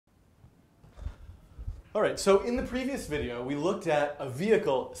All right, so in the previous video, we looked at a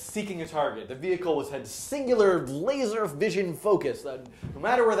vehicle seeking a target. The vehicle had singular laser vision focus. No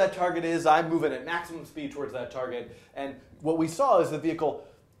matter where that target is, I'm moving at maximum speed towards that target. And what we saw is the vehicle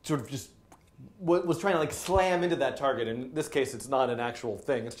sort of just was trying to like slam into that target. In this case, it's not an actual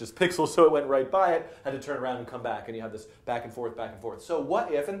thing. It's just pixels, so it went right by it, had to turn around and come back, and you have this back and forth, back and forth. So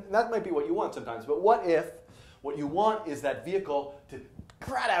what if, and that might be what you want sometimes, but what if what you want is that vehicle to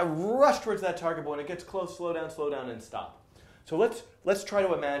try to rush towards that target, but when it gets close, slow down, and stop. So let's try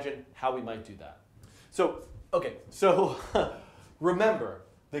to imagine how we might do that. So, okay, so remember,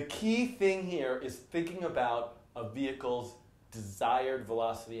 the key thing here is thinking about a vehicle's desired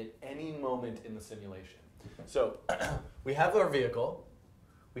velocity at any moment in the simulation. So we have our vehicle,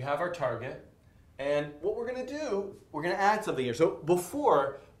 we have our target, and what we're going to do, we're going to add something here. So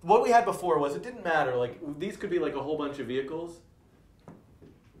before, what we had before was it didn't matter. Like these could be like a whole bunch of vehicles.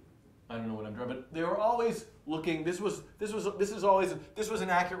 I don't know what I'm drawing, but they were always looking. This was an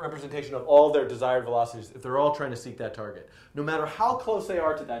accurate representation of all their desired velocities if they're all trying to seek that target. No matter how close they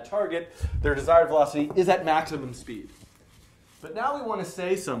are to that target, their desired velocity is at maximum speed. But now we want to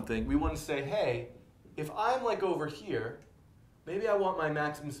say something. We want to say, hey, if I'm like over here, maybe I want my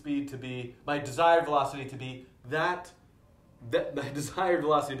maximum speed to be, my desired velocity to be my desired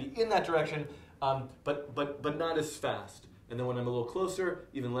velocity to be in that direction, but not as fast. And then when I'm a little closer,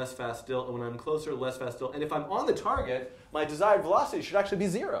 even less fast still. And when I'm closer, less fast still. And if I'm on the target, my desired velocity should actually be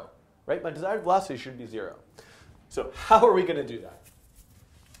 0, right? My desired velocity should be 0. So how are we going to do that?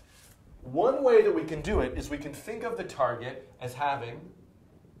 One way that we can do it is we can think of the target as having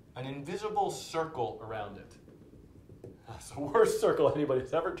an invisible circle around it. That's the worst circle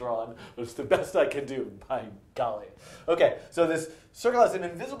anybody's ever drawn, but it's the best I can do, by golly. Okay, so this circle has an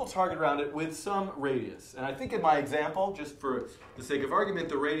invisible target around it with some radius. And I think in my example, just for the sake of argument,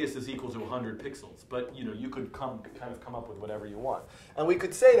 the radius is equal to 100 pixels. But you could kind of come up with whatever you want. And we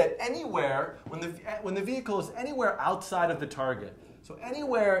could say that anywhere, when the vehicle is anywhere outside of the target, so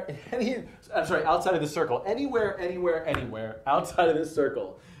anywhere, outside of the circle, anywhere outside of this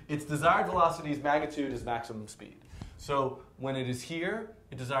circle, its desired velocity's magnitude is maximum speed. So when it is here,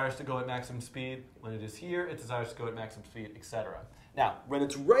 it desires to go at maximum speed. When it is here, it desires to go at maximum speed, etc. Now, when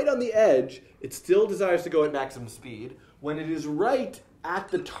it's right on the edge, it still desires to go at maximum speed. When it is right at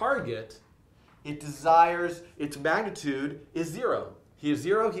the target, it desires, its magnitude is 0. He is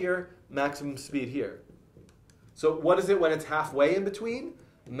 0 here, maximum speed here. So what is it when it's halfway in between?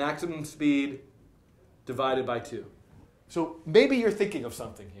 Maximum speed divided by 2. So maybe you're thinking of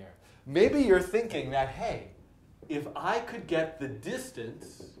something here. Maybe you're thinking that, hey, if I could get the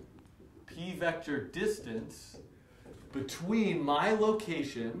distance, p vector distance, between my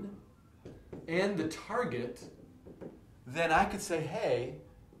location and the target, then I could say, hey,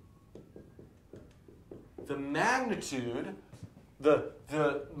 the magnitude,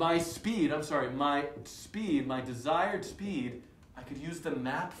 my desired speed, I could use the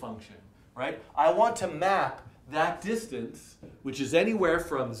map function, right? I want to map that distance, which is anywhere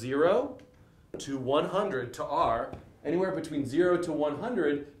from 0 to 100 to r, anywhere between 0 to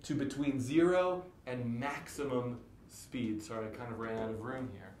 100 to between 0 and maximum speed. Sorry, I kind of ran out of room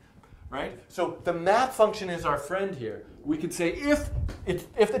here, right? So the map function is our friend here. We could say if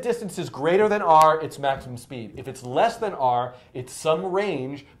the distance is greater than r, it's maximum speed. If it's less than r, it's some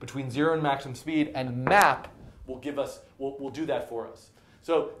range between 0 and maximum speed, and map will do that for us.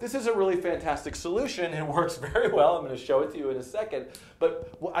 So this is a really fantastic solution. It works very well. I'm going to show it to you in a second.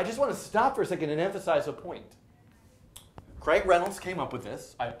 But I just want to stop for a second and emphasize a point. Craig Reynolds came up with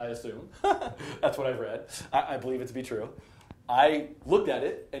this, I assume. That's what I've read. I believe it to be true. I looked at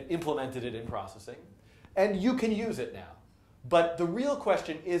it and implemented it in processing. And you can use it now. But the real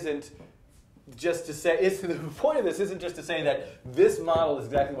question isn't just to say, the point of this isn't just to say that this model is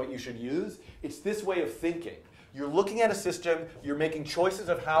exactly what you should use. It's this way of thinking. You're looking at a system, you're making choices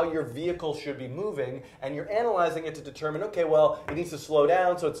of how your vehicle should be moving, and you're analyzing it to determine, okay, well, it needs to slow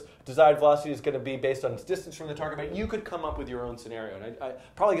down, so its desired velocity is going to be based on its distance from the target. But you could come up with your own scenario. And I'm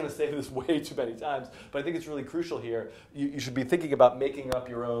probably going to say this way too many times, but I think it's really crucial here. You should be thinking about making up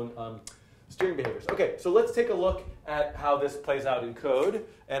your own steering behaviors. Okay, so let's take a look at how this plays out in code.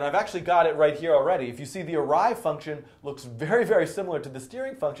 And I've actually got it right here already. If you see, the arrive function looks very, very similar to the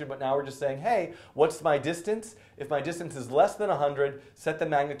steering function, but now we're just saying, hey, what's my distance? If my distance is less than 100, set the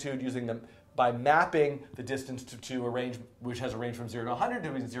magnitude by mapping the distance to a range which has a range from 0 to 100,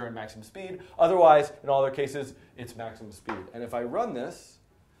 doing 0 and maximum speed. Otherwise, in all other cases, it's maximum speed. And if I run this,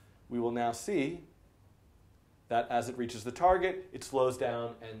 we will now see that as it reaches the target, it slows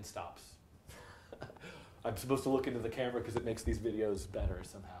down and stops. I'm supposed to look into the camera because it makes these videos better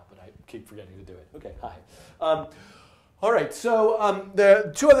somehow, but I keep forgetting to do it. Okay, hi. All right, so there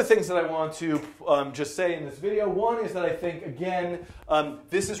are two other things that I want to just say in this video. One is that I think, again,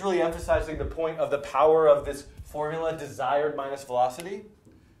 this is really emphasizing the point of the power of this formula, desired minus velocity.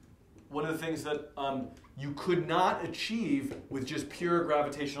 One of the things that you could not achieve with just pure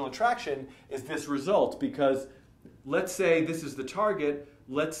gravitational attraction is this result, because let's say this is the target,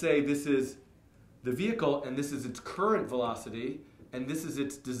 let's say this is the vehicle, and this is its current velocity, and this is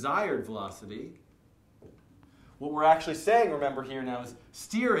its desired velocity. What we're actually saying, remember here now, is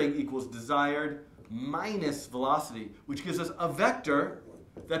steering equals desired minus velocity, which gives us a vector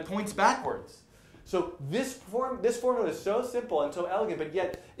that points backwards. So this formula is so simple and so elegant, but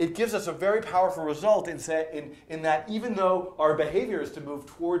yet it gives us a very powerful result in that even though our behavior is to move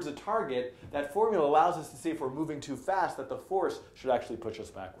towards a target, that formula allows us to see if we're moving too fast that the force should actually push us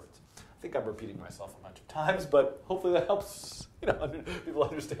backwards. I think I'm repeating myself a bunch of times, but hopefully that helps people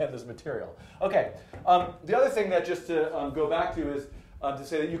understand this material. Okay, the other thing that just to go back to is to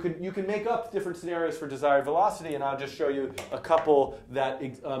say that you can make up different scenarios for desired velocity, and I'll just show you a couple that.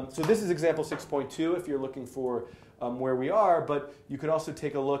 So this is example 6.2 if you're looking for where we are, but you could also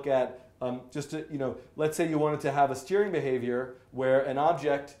take a look at let's say you wanted to have a steering behavior where an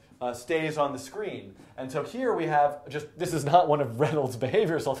object stays on the screen. And so here we have this is not one of Reynolds'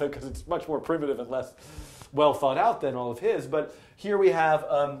 behaviors, although because it's much more primitive and less well thought out than all of his, but here we have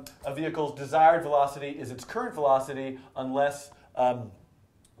a vehicle's desired velocity is its current velocity unless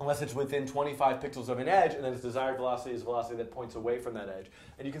it's within 25 pixels of an edge, and then its desired velocity is velocity that points away from that edge.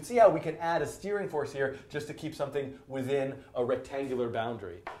 And you can see how we can add a steering force here just to keep something within a rectangular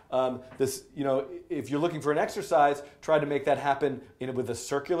boundary. If you're looking for an exercise, try to make that happen with a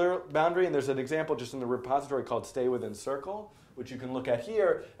circular boundary, and there's an example just in the repository called Stay Within Circle, which you can look at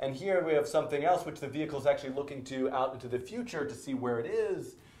here. And here we have something else which the vehicle is actually looking out into the future to see where it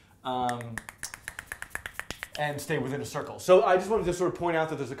is. And stay within a circle. So I just wanted to sort of point out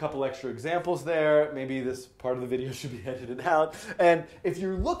that there's a couple extra examples there. Maybe this part of the video should be edited out. And if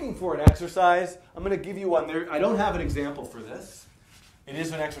you're looking for an exercise, I'm going to give you one there. I don't have an example for this. It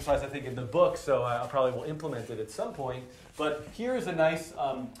is an exercise, I think, in the book, so I probably will implement it at some point. But here is a nice,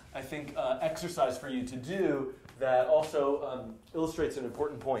 exercise for you to do that also illustrates an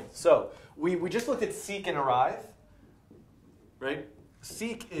important point. So we just looked at seek and arrive, right?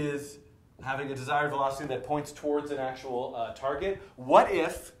 Seek is having a desired velocity that points towards an actual target. What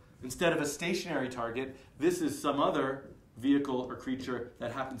if, instead of a stationary target, this is some other vehicle or creature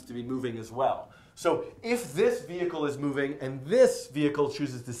that happens to be moving as well? So if this vehicle is moving and this vehicle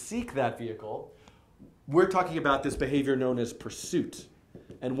chooses to seek that vehicle, we're talking about this behavior known as pursuit.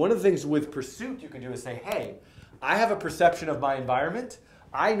 And one of the things with pursuit you can do is say, hey, I have a perception of my environment.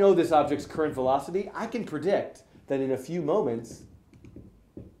 I know this object's current velocity. I can predict that in a few moments,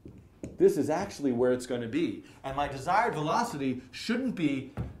 this is actually where it's going to be. And my desired velocity shouldn't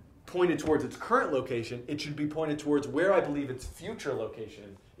be pointed towards its current location. It should be pointed towards where I believe its future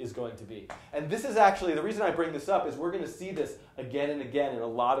location is going to be. And this is actually, the reason I bring this up is we're going to see this again and again in a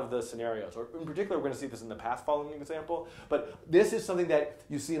lot of the scenarios. Or in particular, we're going to see this in the path following example. But this is something that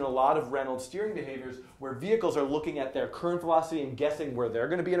you see in a lot of Reynolds steering behaviors where vehicles are looking at their current velocity and guessing where they're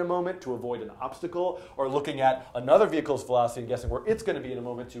going to be in a moment to avoid an obstacle, or looking at another vehicle's velocity and guessing where it's going to be in a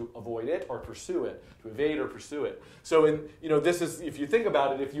moment to avoid it or pursue it, to evade or pursue it. So this is, if you think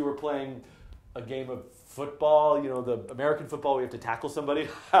about it, if you were playing a game of football, the American football, we have to tackle somebody.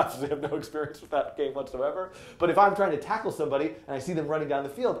 I have no experience with that game whatsoever. But if I'm trying to tackle somebody and I see them running down the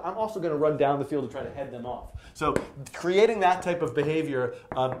field, I'm also going to run down the field to try to head them off. So creating that type of behavior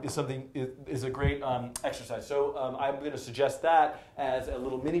is a great exercise. So I'm going to suggest that as a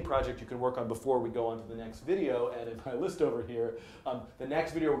little mini project you can work on before we go on to the next video. And in my list over here, the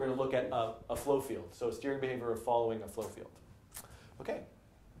next video we're going to look at a flow field. So steering behavior of following a flow field. Okay.